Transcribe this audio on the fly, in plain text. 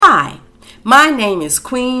My name is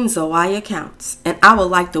Queen Zoya Counts, and I would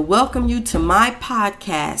like to welcome you to my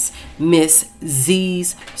podcast, Miss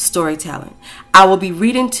Z's Storytelling. I will be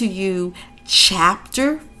reading to you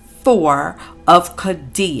Chapter 4 of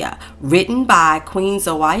Qadiyah, written by Queen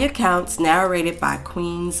Zoya Counts, narrated by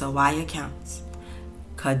Queen Zoya Counts.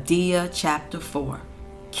 Qadiyah Chapter 4,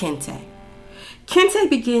 Kente. Kente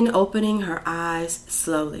began opening her eyes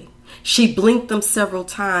slowly. She blinked them several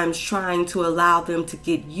times, trying to allow them to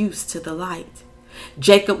get used to the light.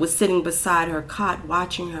 Jacob was sitting beside her cot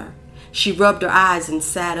watching her. She rubbed her eyes and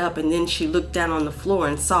sat up, and then she looked down on the floor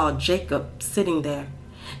and saw Jacob sitting there.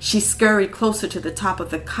 She scurried closer to the top of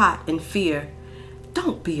the cot in fear.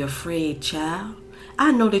 "Don't be afraid, child.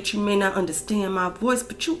 I know that you may not understand my voice,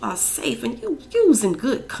 but you are safe and you's in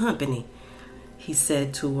good company," he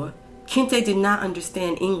said to her. Kente did not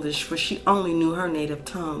understand English, for she only knew her native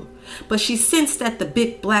tongue, but she sensed that the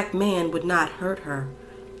big black man would not hurt her.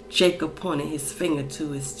 Jacob pointed his finger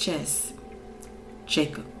to his chest.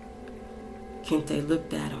 "Jacob." Kente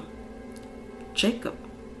looked at him. "Jacob."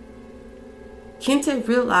 Kente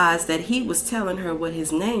realized that he was telling her what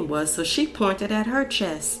his name was, so she pointed at her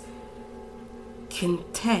chest.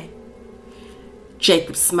 "Kente."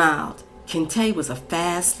 Jacob smiled. Kente was a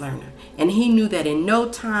fast learner, and he knew that in no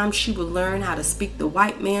time she would learn how to speak the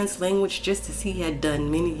white man's language just as he had done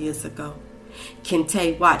many years ago.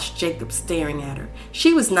 Kente watched Jacob staring at her.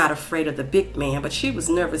 She was not afraid of the big man, but she was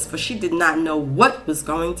nervous, for she did not know what was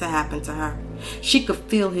going to happen to her. She could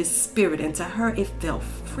feel his spirit, and to her it felt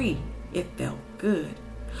free. It felt good.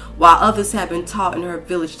 While others had been taught in her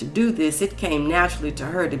village to do this, it came naturally to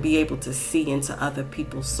her to be able to see into other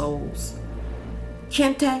people's souls.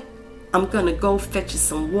 "Kente, I'm going to go fetch you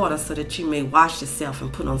some water so that you may wash yourself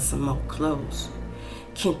and put on some more clothes."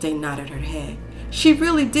 Kente nodded her head. She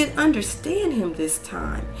really did understand him this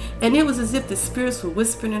time, and it was as if the spirits were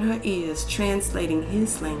whispering in her ears, translating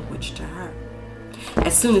his language to her.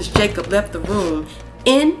 As soon as Jacob left the room,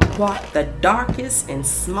 in walked the darkest and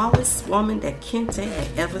smallest woman that Kente had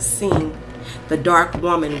ever seen. The dark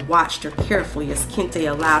woman watched her carefully as Kente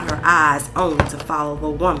allowed her eyes only to follow the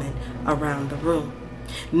woman around the room.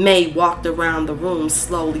 May walked around the room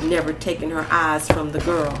slowly, never taking her eyes from the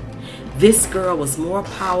girl. This girl was more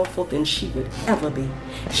powerful than she would ever be.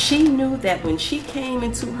 She knew that when she came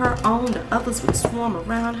into her own, the others would swarm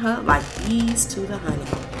around her like bees to the honey.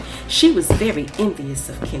 She was very envious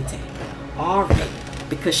of Kente already,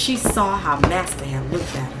 because she saw how Master had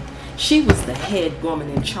looked at her. She was the head woman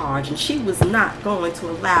in charge, and she was not going to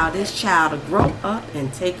allow this child to grow up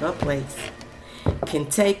and take her place.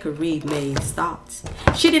 Kente could read May's thoughts.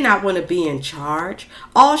 She did not want to be in charge.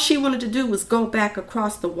 All she wanted to do was go back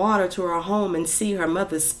across the water to her home and see her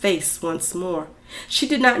mother's face once more. She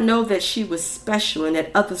did not know that she was special and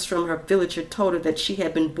that others from her village had told her that she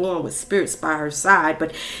had been born with spirits by her side,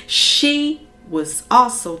 but she was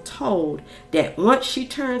also told that once she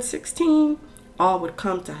turned 16, all would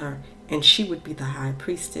come to her and she would be the high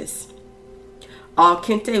priestess. All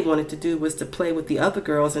Kente wanted to do was to play with the other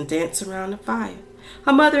girls and dance around the fire.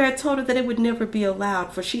 Her mother had told her that it would never be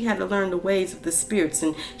allowed, for she had to learn the ways of the spirits,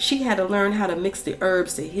 and she had to learn how to mix the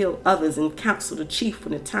herbs to heal others and counsel the chief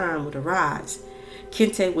when the time would arise.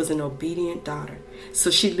 Kente was an obedient daughter,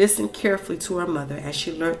 so she listened carefully to her mother as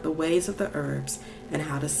she learned the ways of the herbs and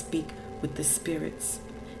how to speak with the spirits.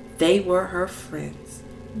 They were her friends,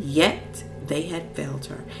 yet they had failed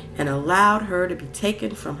her and allowed her to be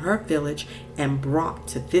taken from her village and brought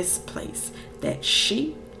to this place that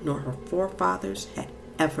she nor her forefathers had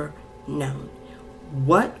ever known.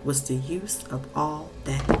 What was the use of all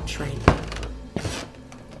that training?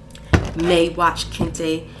 May watched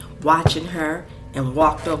Kente watching her and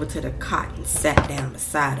walked over to the cot and sat down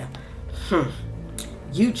beside her.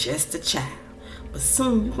 "You just a child, but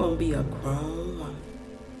soon you're going to be a grown woman."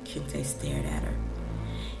 Kente stared at her.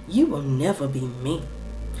 "You will never be me.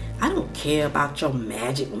 I don't care about your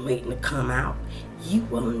magic waiting to come out. You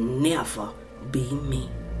will never be me."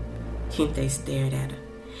 Kente stared at her.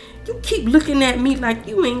 "You keep looking at me like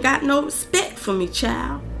you ain't got no respect for me,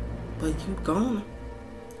 child. But you gonna."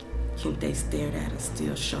 Kente stared at her,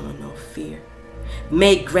 still showing no fear.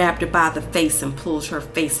 May grabbed her by the face and pulled her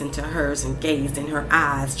face into hers and gazed in her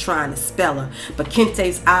eyes, trying to spell her. But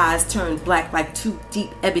Kente's eyes turned black like two deep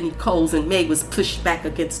ebony coals, and May was pushed back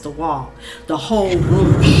against the wall. The whole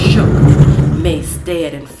room shook. May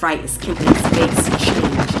stared in fright as Kente's face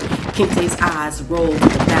changed. Kente's eyes rolled to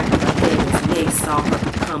the back of her head as May saw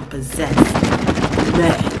her become possessed.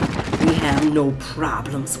 "May, we have no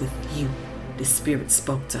problems with you," the spirit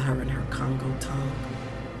spoke to her in her Congo tongue.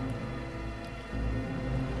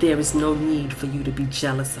 "There is no need for you to be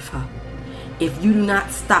jealous of her. If you do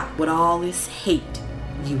not stop with all this hate,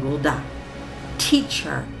 you will die. Teach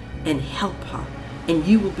her and help her, and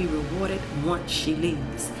you will be rewarded once she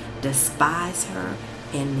leaves. Despise her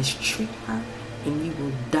and mistreat her, and you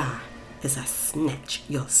will die as I snatch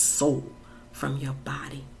your soul from your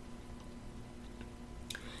body.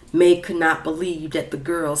 May could not believe that the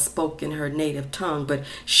girl spoke in her native tongue, but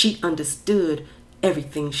she understood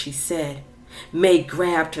everything she said. May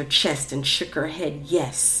grabbed her chest and shook her head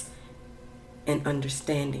yes, and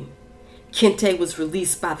understanding. Kente was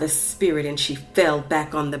released by the spirit and she fell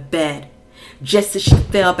back on the bed. Just as she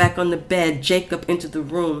fell back on the bed, Jacob entered the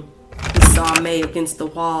room. He saw May against the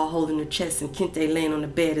wall holding her chest and Kente laying on the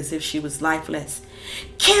bed as if she was lifeless.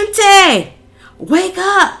 Kente! Wake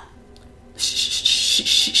up!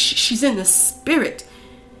 She's in the spirit.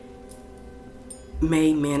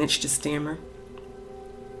 May managed to stammer.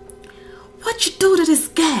 What you do to this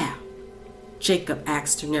gal? Jacob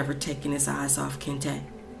asked her, never taking his eyes off Kente.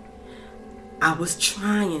 I was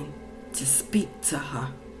trying to speak to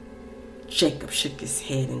her. Jacob shook his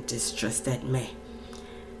head in distrust at May.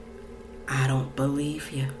 I don't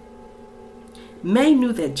believe you. May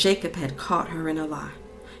knew that Jacob had caught her in a lie.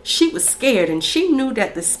 She was scared and she knew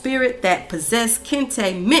that the spirit that possessed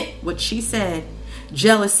Kente meant what she said.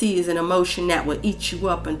 Jealousy is an emotion that will eat you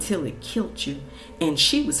up until it killed you. And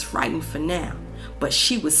she was frightened for now, but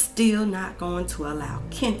she was still not going to allow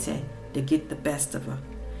Kente to get the best of her.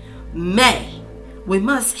 May, we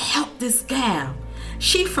must help this gal.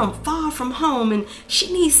 She from far from home and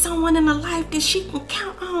she needs someone in her life that she can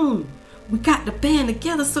count on. We got to band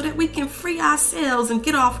together so that we can free ourselves and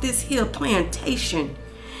get off this here plantation.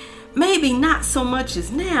 Maybe not so much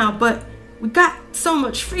as now, but we got so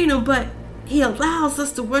much freedom, but he allows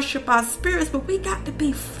us to worship our spirits, but we got to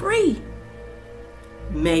be free.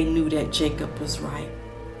 May knew that Jacob was right.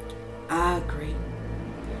 I agree.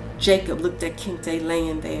 Jacob looked at Kente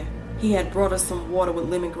laying there. He had brought her some water with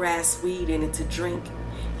lemongrass weed in it to drink.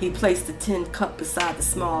 He placed the tin cup beside the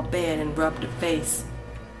small bed and rubbed her face.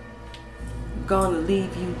 I'm gonna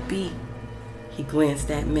leave you be. He glanced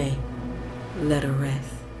at May. Let her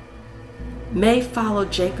rest. May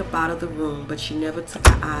followed Jacob out of the room, but she never took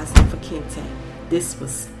her eyes off of Kente. This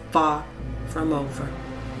was far from over.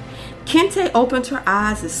 Kente opened her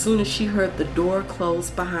eyes as soon as she heard the door close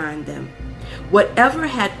behind them. Whatever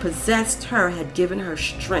had possessed her had given her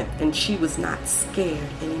strength, and she was not scared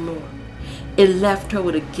anymore. It left her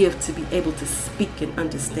with a gift to be able to speak and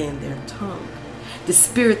understand their tongue. The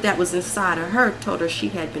spirit that was inside of her told her she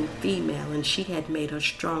had been female, and she had made her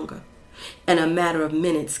stronger. In a matter of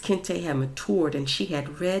minutes, Kente had matured and she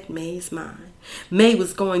had read May's mind. May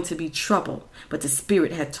was going to be trouble, but the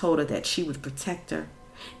spirit had told her that she would protect her.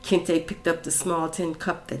 Kente picked up the small tin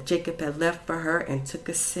cup that Jacob had left for her and took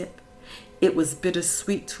a sip. It was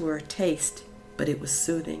bittersweet to her taste, but it was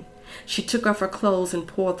soothing. She took off her clothes and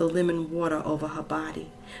poured the lemon water over her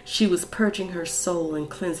body. She was purging her soul and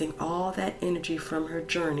cleansing all that energy from her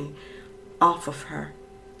journey off of her.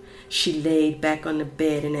 She laid back on the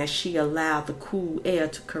bed, and as she allowed the cool air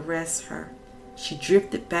to caress her, she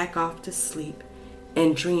drifted back off to sleep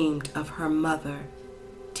and dreamed of her mother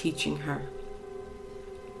teaching her.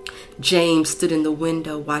 James stood in the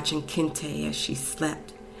window watching Kente as she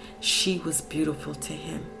slept. She was beautiful to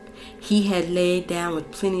him. He had laid down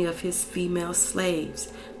with plenty of his female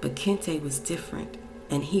slaves, but Kente was different,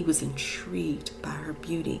 and he was intrigued by her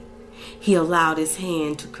beauty. He allowed his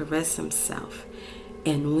hand to caress himself,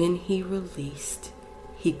 and when he released,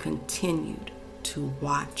 he continued to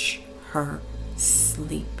watch her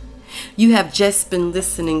sleep. You have just been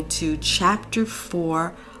listening to Chapter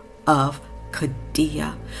 4 of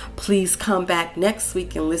Qadiyah. Please come back next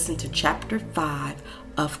week and listen to Chapter 5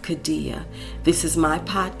 of Qadiyah. This is my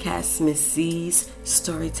podcast, Miss Z's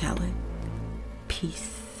Storytelling.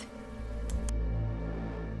 Peace.